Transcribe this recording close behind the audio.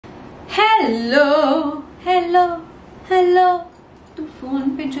Hello hello hello तू phone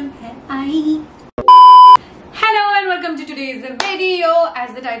पे जब है आई. Hello and welcome to today's video.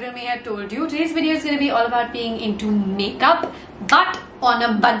 As the title may have told you, today's video is going to be all about being into makeup but on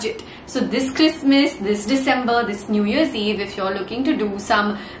a budget. So this Christmas, this December, this New Year's Eve, if you're looking to do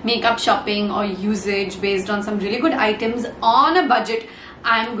some makeup shopping or usage based on some really good items on a budget,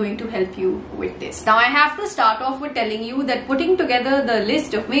 I'm going to help you with this. Now I have to start off with telling you that putting together the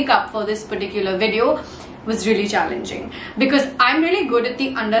list of makeup for this particular video was really challenging because I'm really good at the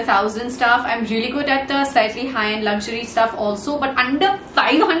under 1,000 stuff. I'm really good at the slightly high-end luxury stuff also, but under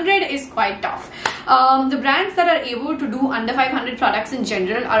 500 is quite tough. The brands that are able to do under 500 products in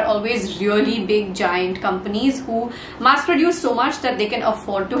general are always really big giant companies who mass produce so much that they can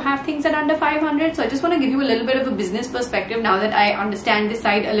afford to have things at under 500. So I just want to give you a little bit of a business perspective now that I understand this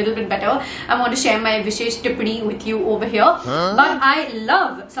side a little bit better. I want to share my Vishesh Tippani with you over here. But I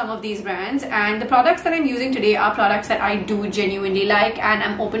love some of these brands, and the products that I'm using today are products that I do genuinely like and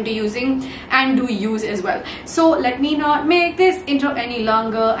I'm open to using and do use as well. So let me not make this intro any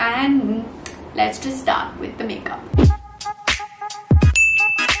longer and let's just start with the makeup.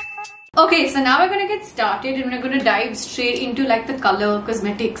 Okay, so now we're going to get started and we're going to dive straight into like the color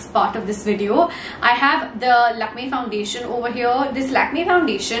cosmetics part of this video. I have the Lakme foundation over here. This Lakme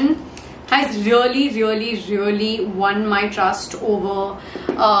foundation has really won my trust over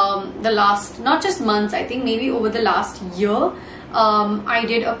the last, not just months, I think maybe over the last year. I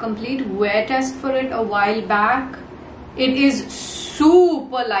did a complete wear test for it a while back. It is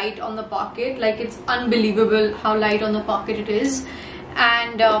super light on the pocket, like it's unbelievable how light on the pocket it is,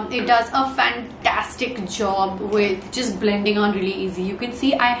 and it does a fantastic job with just blending on really easy. You can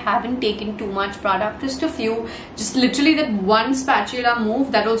see I haven't taken too much product, just a few, just literally that one spatula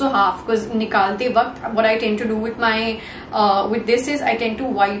move, that also half, because nikalte waqt what I tend to do with my with this is I tend to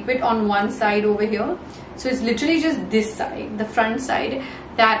wipe it on one side over here. So it's literally just this side, the front side,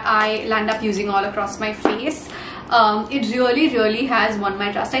 that I land up using all across my face. It really has won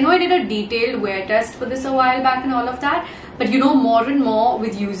my trust. I know I did a detailed wear test for this a while back and all of that, but you know, more and more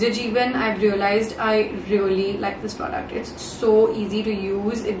with usage even, I've realized I really like this product. It's so easy to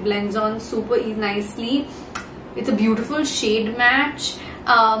use. It blends on super nicely. It's a beautiful shade match.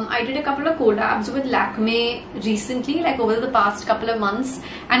 I did a couple of collabs with Lakme recently, like over the past couple of months,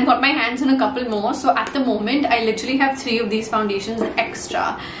 and got my hands on a couple more. So at the moment, I literally have 3 of these foundations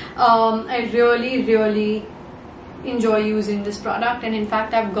extra. I really enjoy using this product, and in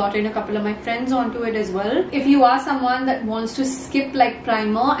fact I've gotten a couple of my friends onto it as well. If you are someone that wants to skip like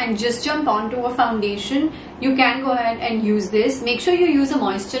primer and just jump onto a foundation, you can go ahead and use this. Make sure you use a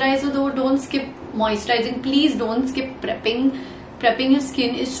moisturizer though. Don't skip moisturizing. Please don't skip prepping. Prepping your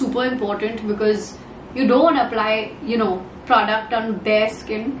skin is super important because you don't want to apply, you know, product on bare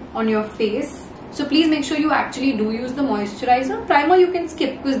skin on your face. So please make sure you actually do use the moisturizer. Primer you can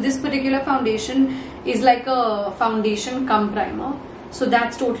skip because this particular foundation is like a foundation cum primer. So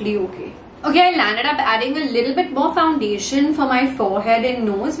that's totally okay. Okay, I landed up adding a little bit more foundation for my forehead and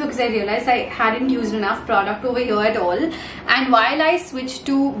nose because I realized I hadn't used enough product over here at all. And while I switched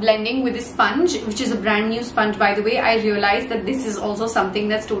to blending with a sponge, which is a brand new sponge by the way, I realized that this is also something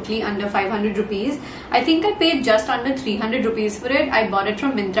that's totally under 500 rupees. I think I paid just under 300 rupees for it. I bought it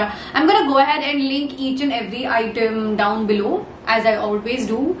from Myntra. I'm gonna go ahead and link each and every item down below as I always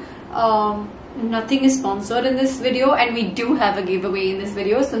do. Nothing is sponsored in this video, and we do have a giveaway in this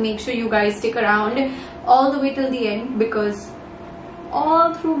video, so make sure you guys stick around all the way till the end because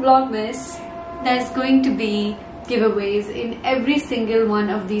all through Vlogmas there's going to be giveaways in every single one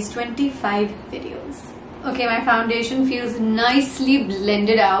of these 25 videos. Okay, my foundation feels nicely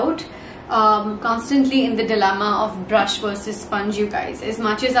blended out. Constantly in the dilemma of brush versus sponge, you guys. As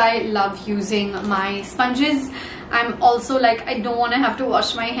much as I love using my sponges, I'm also like, I don't want to have to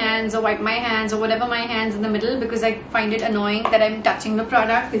wash my hands or wipe my hands or whatever my hands in the middle because I find it annoying that I'm touching the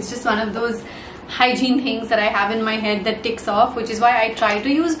product. It's just one of those hygiene things that I have in my head that ticks off, which is why I try to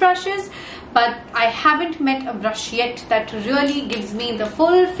use brushes. But I haven't met a brush yet that really gives me the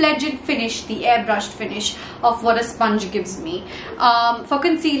full-fledged finish, the airbrushed finish of what a sponge gives me. For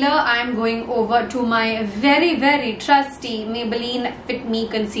concealer, I'm going over to my very trusty Maybelline-fit Me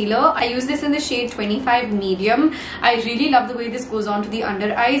concealer. I use this in the shade 25 medium. I really love the way this goes on to the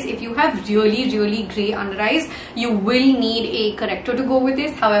under eyes. If you have really grey under eyes, you will need a corrector to go with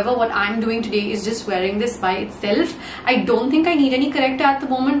this. However, what I'm doing today is just wearing this by itself. I don't think I need any corrector at the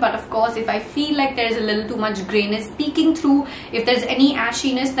moment, but of course, if I feel like there's a little too much grayness peeking through, if there's any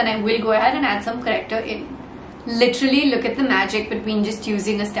ashiness, then I will go ahead and add some corrector in. Literally, look at the magic between just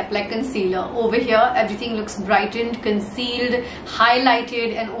using a step like concealer. Over here, everything looks brightened, concealed,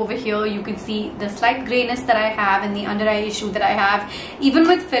 highlighted, and over here you can see the slight grayness that I have and the under eye issue that I have. Even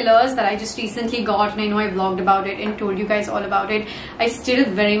with fillers that I just recently got, and I know I vlogged about it and told you guys all about it, I still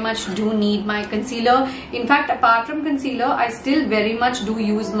very much do need my concealer. In fact, apart from concealer, I still very much do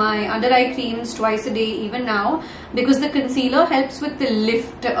use my under eye creams twice a day even now, because the concealer helps with the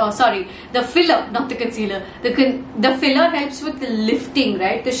lift, the filler, not the concealer. The filler helps with the lifting,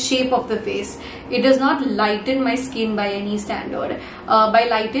 right? The shape of the face. It does not lighten my skin by any standard. By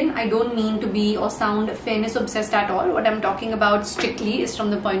lighten, I don't mean to be or sound fairness obsessed at all. What I'm talking about strictly is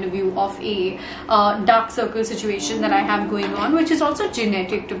from the point of view of a dark circle situation that I have going on, which is also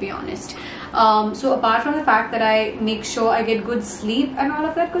genetic, to be honest. So apart from the fact that I make sure I get good sleep and all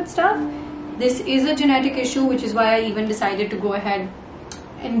of that good stuff, this is a genetic issue, which is why I even decided to go ahead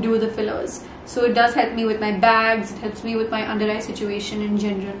and do the fillers. So it does help me with my bags, it helps me with my under eye situation in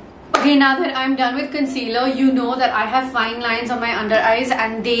general. Okay, now that I'm done with concealer, you know that I have fine lines on my under eyes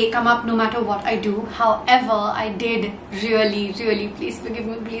and they come up no matter what I do. However, I did really, please forgive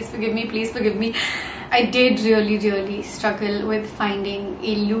me, please forgive me, please forgive me. I did really struggle with finding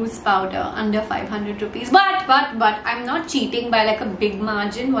a loose powder under 500 rupees. But I'm not cheating by like a big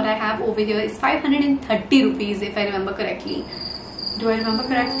margin. What I have over here is 530 rupees if I remember correctly. Do I remember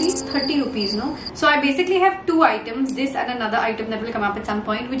correctly? 30 rupees, no? So I basically have two items, this and another item that will come up at some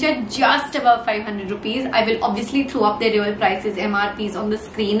point, which are just above 500 rupees. I will obviously throw up their real prices, MRPs on the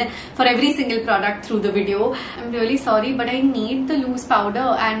screen for every single product through the video. I'm really sorry, but I need the loose powder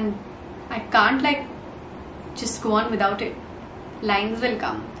and I can't like just go on without it. Lines will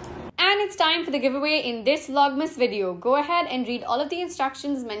come. And it's time for the giveaway in this Vlogmas video. Go ahead and read all of the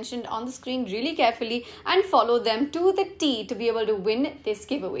instructions mentioned on the screen really carefully and follow them to the T to be able to win this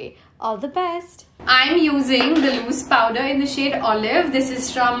giveaway. All the best! I'm using the loose powder in the shade Olive. This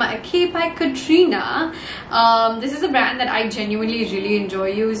is from K by Katrina. This is a brand that I genuinely really enjoy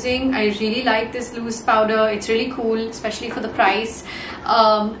using. I really like this loose powder. It's really cool, especially for the price.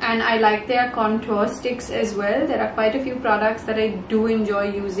 And I like their contour sticks as well. There are quite a few products that I do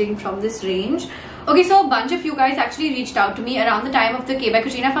enjoy using from this range. Okay, so a bunch of you guys actually reached out to me around the time of the K by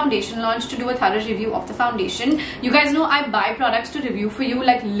Katrina foundation launch to do a thorough review of the foundation. You guys know I buy products to review for you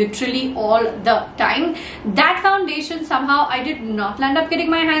like literally all the time. That foundation somehow I did not land up getting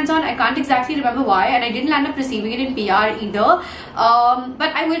my hands on. I can't exactly remember why, and I didn't land up receiving it in PR either.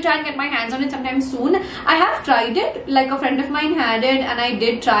 But I will try and get my hands on it sometime soon. I have tried it, like a friend of mine had it and I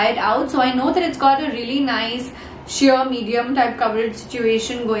did try it out. So I know that it's got a really nice sheer medium type coverage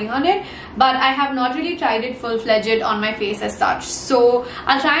situation going on it, but I have not really tried it full-fledged on my face as such. So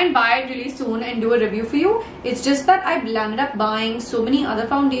I'll try and buy it really soon and do a review for you. It's just that I've landed up buying so many other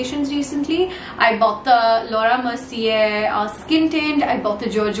foundations recently. I bought the Laura Mercier Skin Tint. I bought the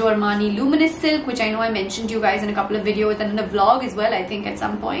Giorgio Armani Luminous Silk, which I know I mentioned to you guys in a couple of videos and in a vlog as well, I think at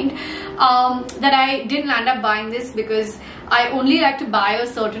some point. That I didn't land up buying this because I only like to buy a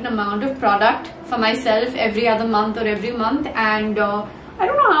certain amount of product for myself every other month or every month, and I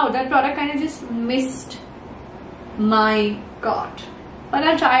don't know how that product kind of just missed my cart. But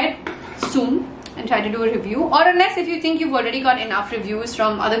I'll try it soon and try to do a review, or unless if you think you've already got enough reviews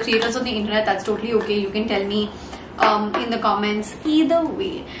from other creators on the internet, that's totally okay. You can tell me in the comments. Either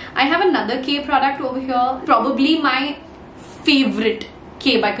way, I have another K product over here, probably my favorite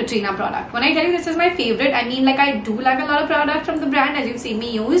K by Katrina product. When I tell you this is my favorite, I mean like I do like a lot of products from the brand, as you've seen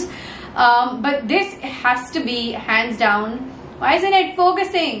me use, but this has to be hands down. Why isn't it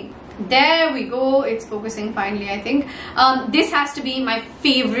focusing? There we go, it's focusing finally, I think. This has to be my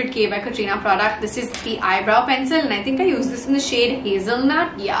favorite K by Katrina product. This is the eyebrow pencil, and I think I use this in the shade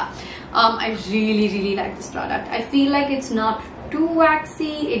Hazelnut. Yeah, I really like this product. I feel like it's not too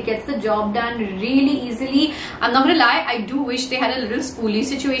waxy, it gets the job done really easily. I'm not gonna lie, I do wish they had a little spoolie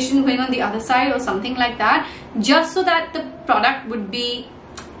situation going on the other side or something like that, just so that the product would be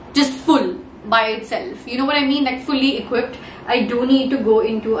just full by itself. You know what I mean? Like fully equipped. I do need to go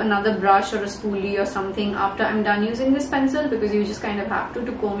into another brush or a spoolie or something after I'm done using this pencil, because you just kind of have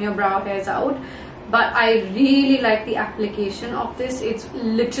to comb your brow hairs out. But I really like the application of this. It's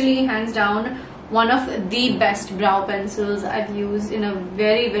literally hands down one of the best brow pencils I've used in a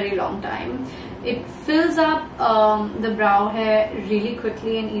very long time. It fills up the brow hair really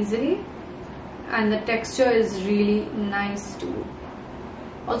quickly and easily, and the texture is really nice too.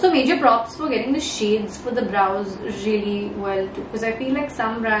 Also, major props for getting the shades for the brows really well too, because I feel like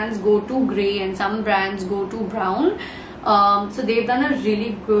some brands go too grey and some brands go too brown. So they've done a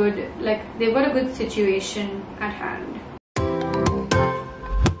really good, like they've got a good situation at hand.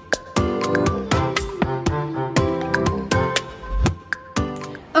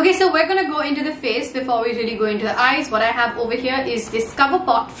 so we're gonna go into the face before we really go into the eyes. What I have over here is this cover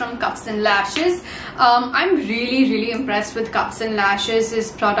pot from Cuffs and Lashes. I'm really impressed with Cuffs and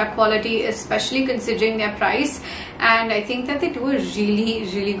Lashes' product quality, especially considering their price, and I think that they do a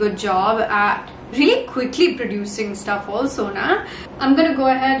really good job at really quickly producing stuff also. Now I'm gonna go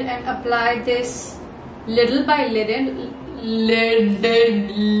ahead and apply this little by little.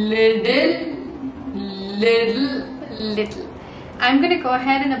 I'm gonna go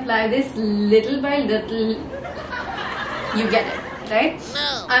ahead and apply this little by little. You get it, right?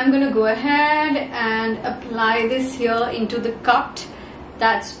 No. I'm gonna go ahead and apply this here into the cut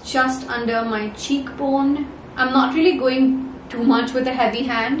that's just under my cheekbone. I'm not really going too much with a heavy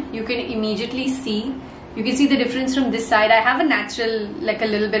hand. You can immediately see. You can see the difference from this side. I have a natural, like a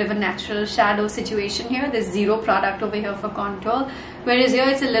little bit of a natural shadow situation here. There's zero product over here for contour. Whereas here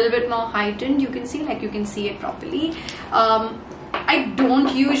it's a little bit more heightened. You can see, like you can see it properly. I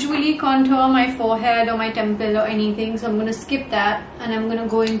don't usually contour my forehead or my temple or anything. So I'm going to skip that and I'm going to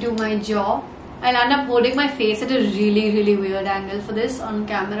go into my jaw. I'll end up holding my face at a really weird angle for this on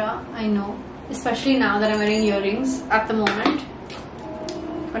camera. I know. Especially now that I'm wearing earrings at the moment.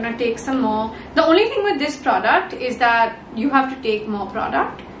 I'm gonna take some more. The only thing with this product is that you have to take more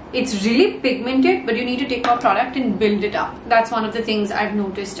product. It's really pigmented, but you need to take more product and build it up. That's one of the things I've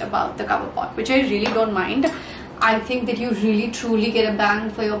noticed about the cover pot, which I really don't mind. I think that you really truly get a bang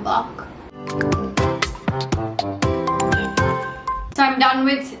for your buck. So I'm done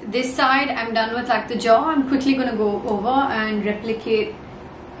with this side. I'm done with like the jaw. I'm quickly gonna go over and replicate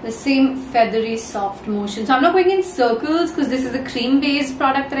the same feathery soft motion. So I'm not going in circles because this is a cream based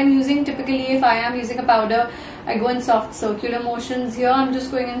product that I'm using. Typically if I am using a powder, I go in soft circular motions. Here I'm just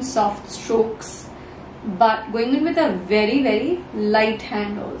going in soft strokes, but going in with a very light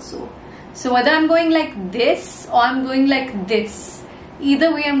hand also. So whether I'm going like this or I'm going like this,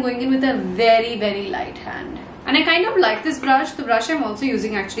 either way I'm going in with a very light hand. And I kind of like this brush. The brush I'm also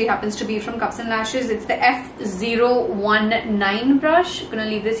using actually happens to be from Cuffs and Lashes. It's the F019 brush. I'm gonna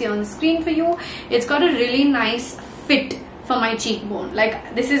leave this here on the screen for you. It's got a really nice fit for my cheekbone.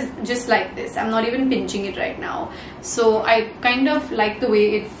 Like this is just like this. I'm not even pinching it right now. So I kind of like the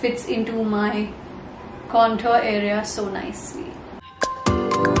way it fits into my contour area so nicely.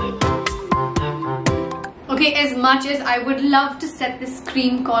 Okay, as much as I would love to set this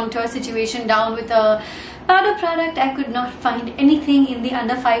cream contour situation down with a powder product, I could not find anything in the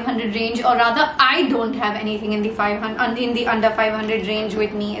under 500 range, or rather I don't have anything in the under 500 range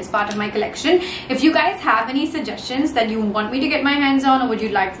with me as part of my collection. If you guys have any suggestions that you want me to get my hands on, or what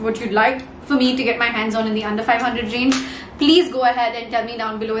you'd like for me to get my hands on in the under 500 range, please go ahead and tell me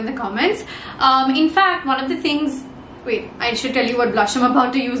down below in the comments. In fact, one of the things, wait, I should tell you what blush I'm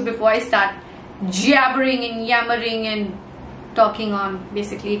about to use before I start jabbering and yammering and talking on.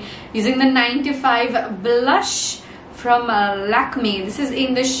 Basically using the 95 blush from Lakme. This is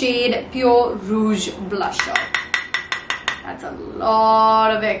in the shade Pure Rouge Blusher. That's a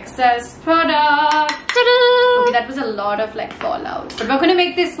lot of excess product. Okay, that was a lot of like fallout, but we're gonna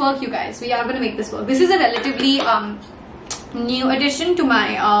make this work, you guys. We are gonna make this work. This is a relatively new addition to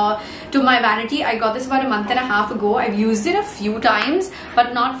my vanity. I got this about a month and a half ago. I've used it a few times,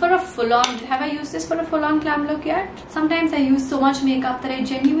 but not for a full-on. Have I used this for a full-on glam look yet? Sometimes I use so much makeup that I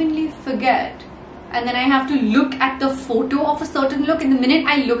genuinely forget, and then I have to look at the photo of a certain look, and the minute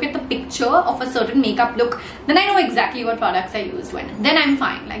I look at the picture of a certain makeup look, then I know exactly what products I used when. Then I'm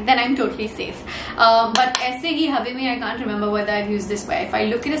fine, like then I'm totally safe. But aise hi habe mein, I can't remember whether I've used this where. If I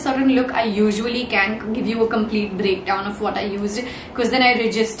look at a certain look, I usually can give you a complete breakdown of what I used, because then I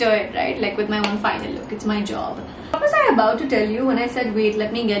register it, right? Like with my own final look. It's my job. What was I about to tell you when I said, wait,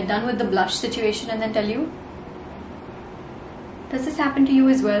 let me get done with the blush situation and then tell you? Does this happen to you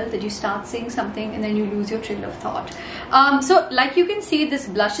as well, that you start saying something and then you lose your trail of thought? So like you can see, this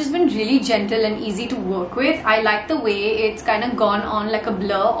blush has been really gentle and easy to work with. I like the way it's kind of gone on like a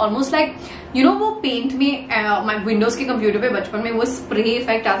blur, almost like, you know, वो paint में my Windows के computer पे बचपन में वो spray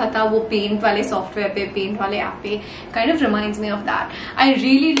effect आता था, वो paint वाले software पे, paint वाले app पे, kind of reminds me of that. I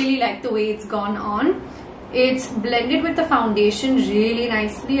really like the way it's gone on. It's blended with the foundation really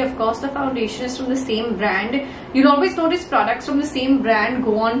nicely. Of course, the foundation is from the same brand. You'll always notice products from the same brand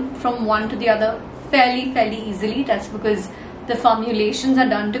go on from one to the other fairly easily. That's because the formulations are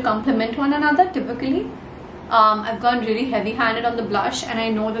done to complement one another typically. I've gone really heavy-handed on the blush, and I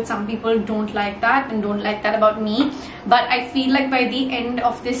know that some people don't like that and don't like that about me, but I feel like by the end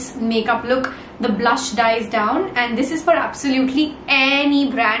of this makeup look, the blush dies down, and this is for absolutely any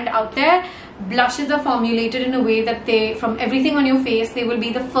brand out there. Blushes are formulated in a way that they, from everything on your face, they will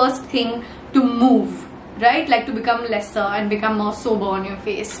be the first thing to move right? Like to become lesser and become more sober on your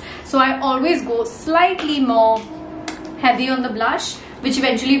face. So I always go slightly more heavy on the blush, which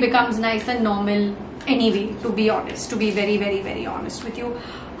eventually becomes nice and normal anyway, to be honest, to be very, very, very honest with you.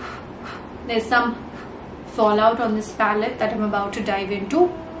 There's some fallout on this palette that I'm about to dive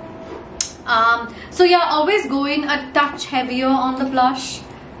into. So yeah, always go in a touch heavier on the blush,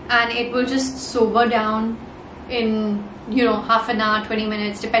 and it will just sober down in, you know, half an hour, 20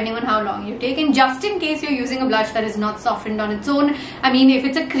 minutes, depending on how long you take. And just in case you're using a blush that is not softened on its own, I mean, if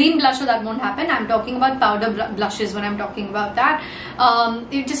it's a cream blusher, that won't happen. I'm talking about powder blushes when I'm talking about that.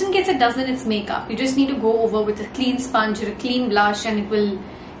 Just in case it doesn't, it's makeup. You just need to go over with a clean sponge or a clean blush, and it will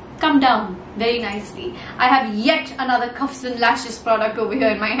come down very nicely. I have yet another Cuffs and Lashes product over here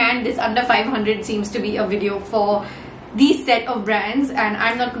in my hand. This under 500 seems to be a video for these set of brands, and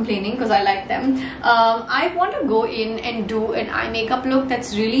I'm not complaining because I like them. I want to go in and do an eye makeup look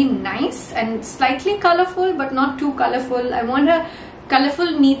that's really nice and slightly colorful, but not too colorful. I want a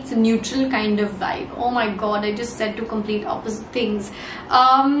colorful meets neutral kind of vibe. Oh my god, I just said two complete opposite things.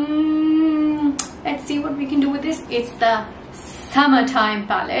 Let's see what we can do with this. It's the Summertime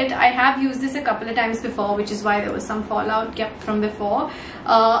palette. I have used this a couple of times before, which is why there was some fallout kept from before.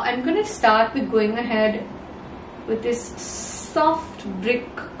 I'm going to start with going ahead with this soft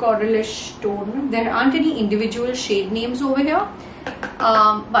brick coralish tone. There aren't any individual shade names over here,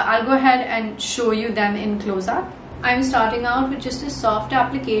 but I'll go ahead and show you them in close-up. I'm starting out with just a soft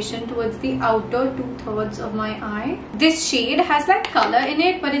application towards the outer 2/3 of my eye. This shade has like color in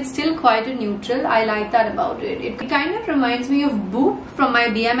it, but it's still quite a neutral. I like that about it. It kind of reminds me of Boop from my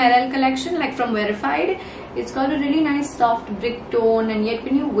BMLL collection, like from Verified. It's got a really nice soft brick tone, and yet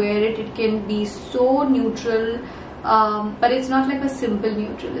when you wear it, it can be so neutral. But it's not like a simple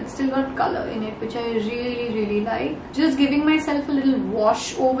neutral. It's still got color in it, which I really, really like. Just giving myself a little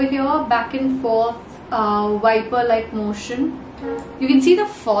wash over here, back and forth. Wiper like motion. You can see the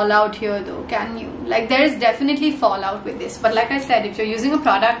fallout here though, can you? Like there is definitely fallout with this, but like I said, if you're using a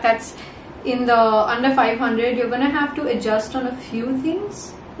product that's in the under 500, you're gonna have to adjust on a few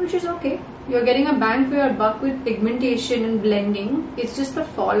things, which is okay. You're getting a bang for your buck with pigmentation and blending. It's just the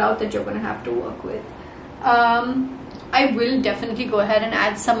fallout that you're gonna have to work with. I will definitely go ahead and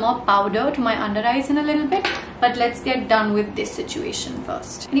add some more powder to my under eyes in a little bit, but let's get done with this situation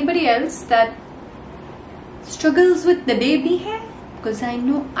first. Anybody else that struggles with the baby hair? Because I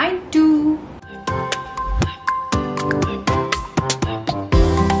know I do.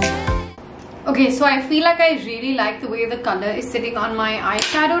 Okay, so I feel like I really like the way the color is sitting on my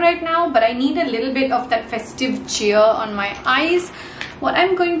eyeshadow right now, but I need a little bit of that festive cheer on my eyes. What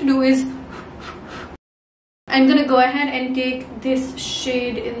I'm going to do is I'm going to go ahead and take this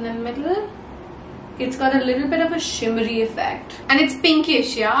shade in the middle. It's got a little bit of a shimmery effect, and it's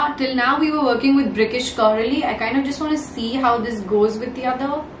pinkish. Yeah, till now we were working with brickish corally. I kind of just want to see how this goes with the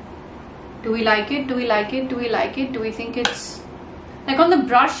other. Do we like it? Do we like it? Do we like it? Do we think it's like on the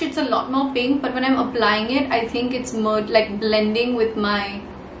brush it's a lot more pink, but when I'm applying it, I think it's more like blending with my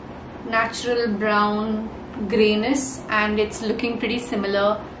natural brown grayness, and it's looking pretty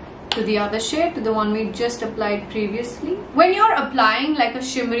similar to the other shade, to the one we just applied previously. When you're applying like a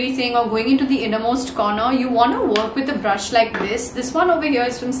shimmery thing or going into the innermost corner, you want to work with a brush like this. This one over here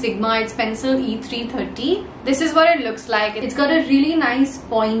is from Sigma. It's pencil E330. This is what it looks like. It's got a really nice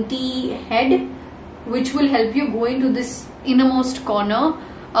pointy head, which will help you go into this innermost corner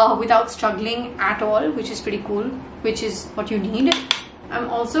without struggling at all, which is pretty cool, which is what you need. I'm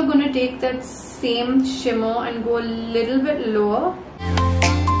also going to take that same shimmer and go a little bit lower,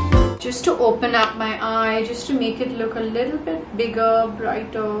 just to open up my eye, just to make it look a little bit bigger,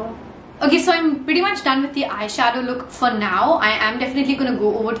 brighter. Okay, so I'm pretty much done with the eyeshadow look for now. I am definitely going to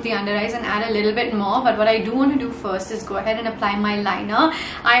go over to the under eyes and add a little bit more, but what I do want to do first is go ahead and apply my liner.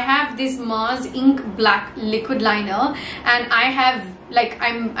 I have this Mars Ink Black Liquid Liner, and I have like,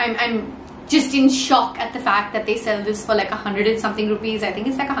 I'm just in shock at the fact that they sell this for like 100 and something rupees. I think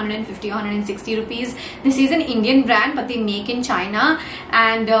it's like 150 or 160 rupees. This is an Indian brand, but they make in China,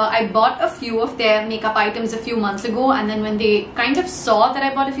 and I bought a few of their makeup items a few months ago, and then when they kind of saw that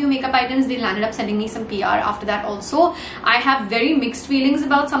I bought a few makeup items, they landed up sending me some PR after that also. I have very mixed feelings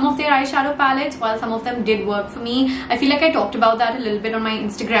about some of their eyeshadow palettes. While some of them did work for me, I feel like I talked about that a little bit on my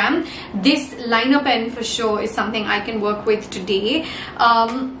Instagram. This liner pen for sure is something I can work with today.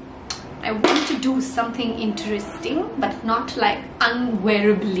 I want to do something interesting, but not like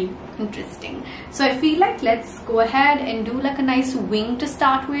unwearably interesting. So I feel like let's go ahead and do like a nice wing to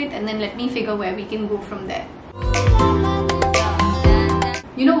start with, and then let me figure where we can go from there.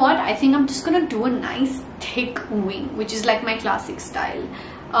 You know what? I think I'm just gonna do a nice thick wing, which is like my classic style.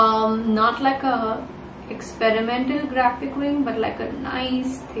 Not like a experimental graphic wing, but like a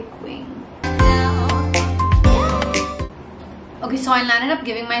nice thick wing. Okay, so I landed up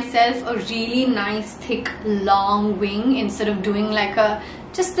giving myself a really nice thick long wing instead of doing like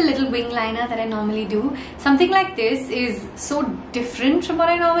just the little wing liner that I normally do. Something like this is so different from what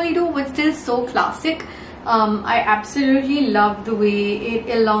I normally do, but still so classic. I absolutely love the way it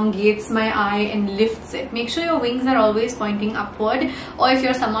elongates my eye and lifts it. Make sure your wings are always pointing upward, or if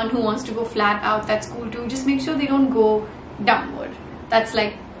you're someone who wants to go flat out, that's cool too. Just make sure they don't go downward. That's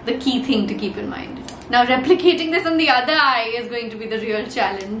like the key thing to keep in mind. Now replicating this on the other eye is going to be the real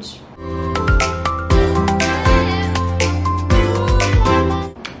challenge.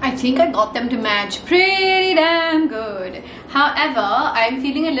 I think I got them to match pretty damn good. However, I'm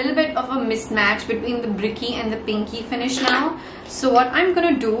feeling a little bit of a mismatch between the bricky and the pinky finish now. So what I'm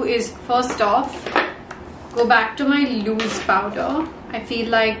gonna do is, first off, go back to my loose powder. I feel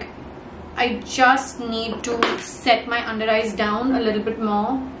like I just need to set my under eyes down a little bit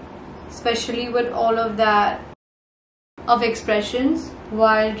more, especially with all of that of expressions,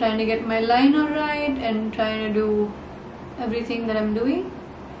 while trying to get my liner right and trying to do everything that I'm doing.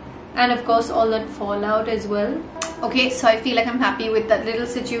 And of course all that fallout as well. Okay, so I feel like I'm happy with that little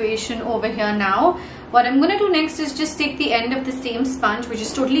situation over here now. What I'm gonna do next is just take the end of the same sponge, which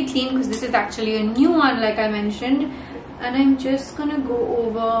is totally clean because this is actually a new one like I mentioned, and I'm just gonna go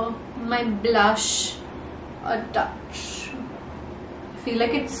over my blush a touch. I feel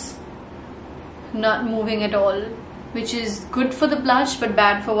like it's not moving at all, which is good for the blush but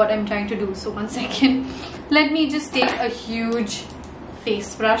bad for what I'm trying to do. So one second, let me just take a huge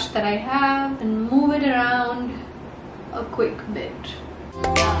face brush that I have and move it around a quick bit.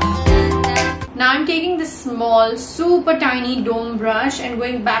 Now I'm taking this small super tiny dome brush and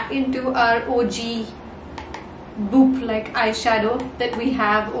going back into our OG boop like eyeshadow that we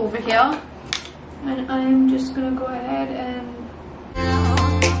have over here, and I'm just gonna go ahead and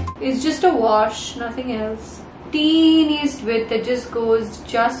it's just a wash, nothing else. Teeniest bit that just goes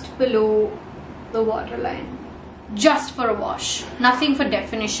just below the waterline. Just for a wash, nothing for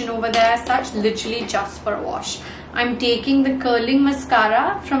definition over there as such, literally just for a wash. I'm taking the curling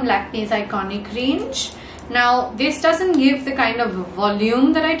mascara from Lakme's Eyeconic range. Now this doesn't give the kind of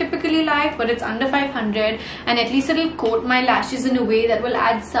volume that I typically like, but it's under 500 and at least it'll coat my lashes in a way that will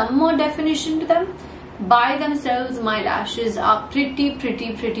add some more definition to them. By themselves my lashes are pretty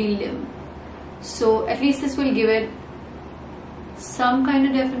limp, so at least this will give it some kind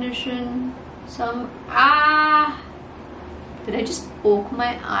of definition. Did I just poke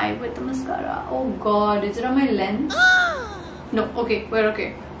my eye with the mascara? Oh god, is it on my lens? No, okay, we're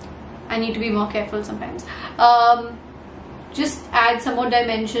okay. I need to be more careful sometimes. Just add some more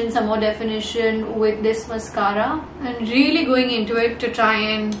dimension, some more definition with this mascara and really going into it to try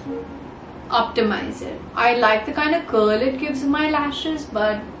and optimize it. I like the kind of curl it gives my lashes,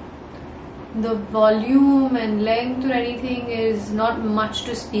 but the volume and length or anything is not much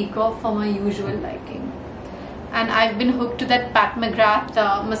to speak of for my usual liking. And I've been hooked to that Pat McGrath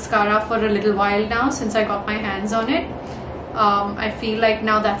mascara for a little while now since I got my hands on it. I feel like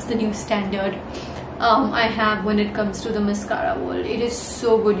now that's the new standard I have when it comes to the mascara world. It is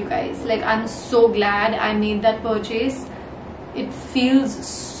so good, you guys. Like, I'm so glad I made that purchase. It feels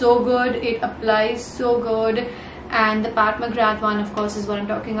so good, it applies so good, and the Pat McGrath one of course is what I'm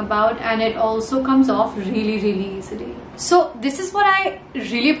talking about, and it also comes off really easily. So this is what I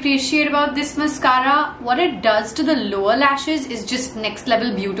really appreciate about this mascara. What it does to the lower lashes is just next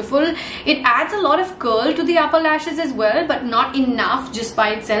level beautiful. It adds a lot of curl to the upper lashes as well, but not enough just by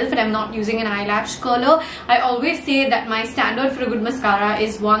itself, and I'm not using an eyelash curler. I always say that my standard for a good mascara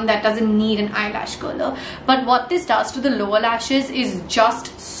is one that doesn't need an eyelash curler, but what this does to the lower lashes is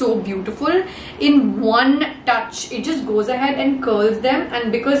just so beautiful. In one touch it just goes ahead and curls them,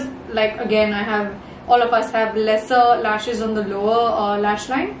 and because, like, again, all of us have lesser lashes on the lower lash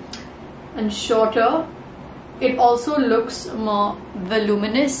line and shorter, it also looks more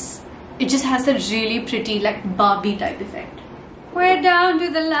voluminous. It just has a really pretty, like, Barbie type effect. We're down to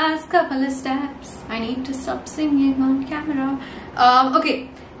the last couple of steps. I need to stop singing on camera. Okay,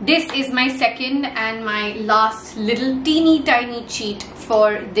 this is my second and my last little teeny tiny cheat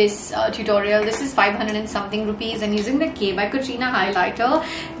for this tutorial. This is 500 and something rupees. I'm using the K by Katrina highlighter.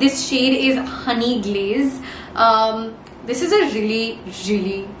 This shade is Honey Glaze. This is a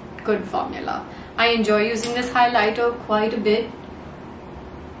really good formula. I enjoy using this highlighter quite a bit.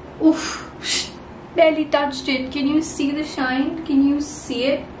 Oof, barely touched it. Can you see the shine? Can you see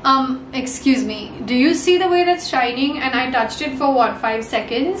it? Excuse me, do you see the way that's shining? And I touched it for what, 5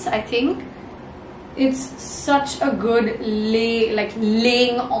 seconds, I think. It's such a good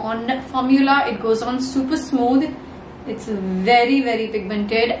laying on formula. It goes on super smooth. It's very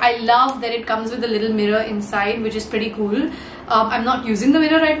pigmented. I love that it comes with a little mirror inside, which is pretty cool. I'm not using the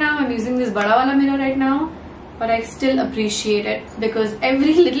mirror right now. I'm using this bada wala mirror right now, but I still appreciate it because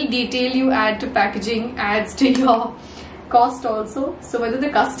every little detail you add to packaging adds to your cost also. So whether the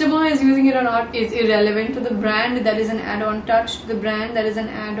customer is using it or not is irrelevant. To the brand, that is an add-on touch. To the brand, that is an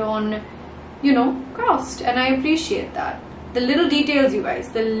add-on, you know, cost, and I appreciate that. The little details, you guys,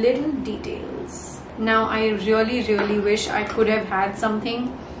 the little details. Now I really wish I could have had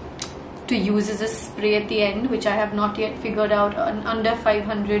something to use as a spray at the end, which I have not yet figured out an under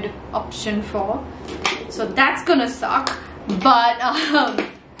 500 option for, so that's gonna suck. But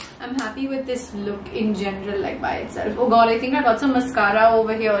I'm happy with this look in general, like by itself. Oh god, I think I got some mascara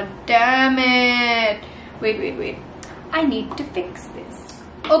over here. Damn it. Wait. I need to fix this.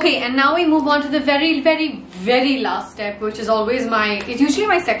 Okay, and now we move on to the very last step, which is always it's usually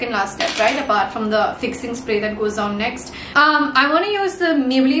my second last step, right? Apart from the fixing spray that goes on next. I want to use the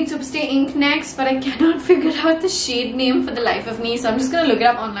Maybelline Superstay ink next, but I cannot figure out the shade name for the life of me. So I'm just going to look it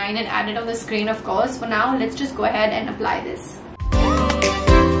up online and add it on the screen, of course. For now, let's just go ahead and apply this.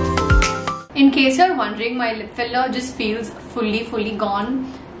 In case you're wondering, my lip filler just feels fully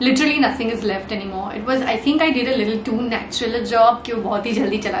gone. Literally nothing is left anymore. It was, I think I did a little too natural a job, क्यों बहुत ही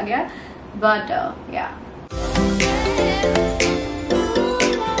जल्दी चला गया. But yeah.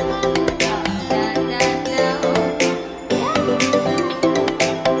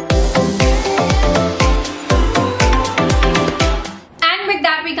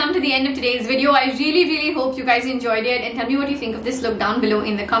 End of today's video. I really hope you guys enjoyed it, and tell me what you think of this look down below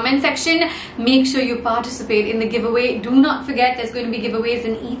in the comment section. Make sure you participate in the giveaway. Do not forget there's going to be giveaways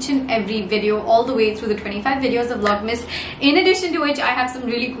in each and every video all the way through the 25 videos of Vlogmas, in addition to which I have some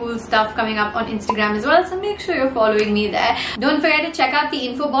really cool stuff coming up on Instagram as well, so make sure you're following me there. Don't forget to check out the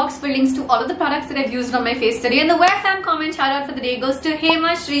info box for links to all of the products that I've used on my face today. And the Wear Fam comment shout out for the day goes to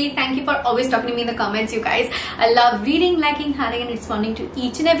Hema Shri. Thank you for always talking to me in the comments, you guys. I love reading, liking, hearting and responding to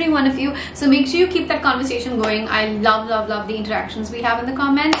each and every one of you, so make sure you keep that conversation going. I love the interactions we have in the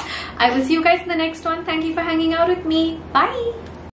comments. I will see you guys in the next one. Thank you for hanging out with me. Bye.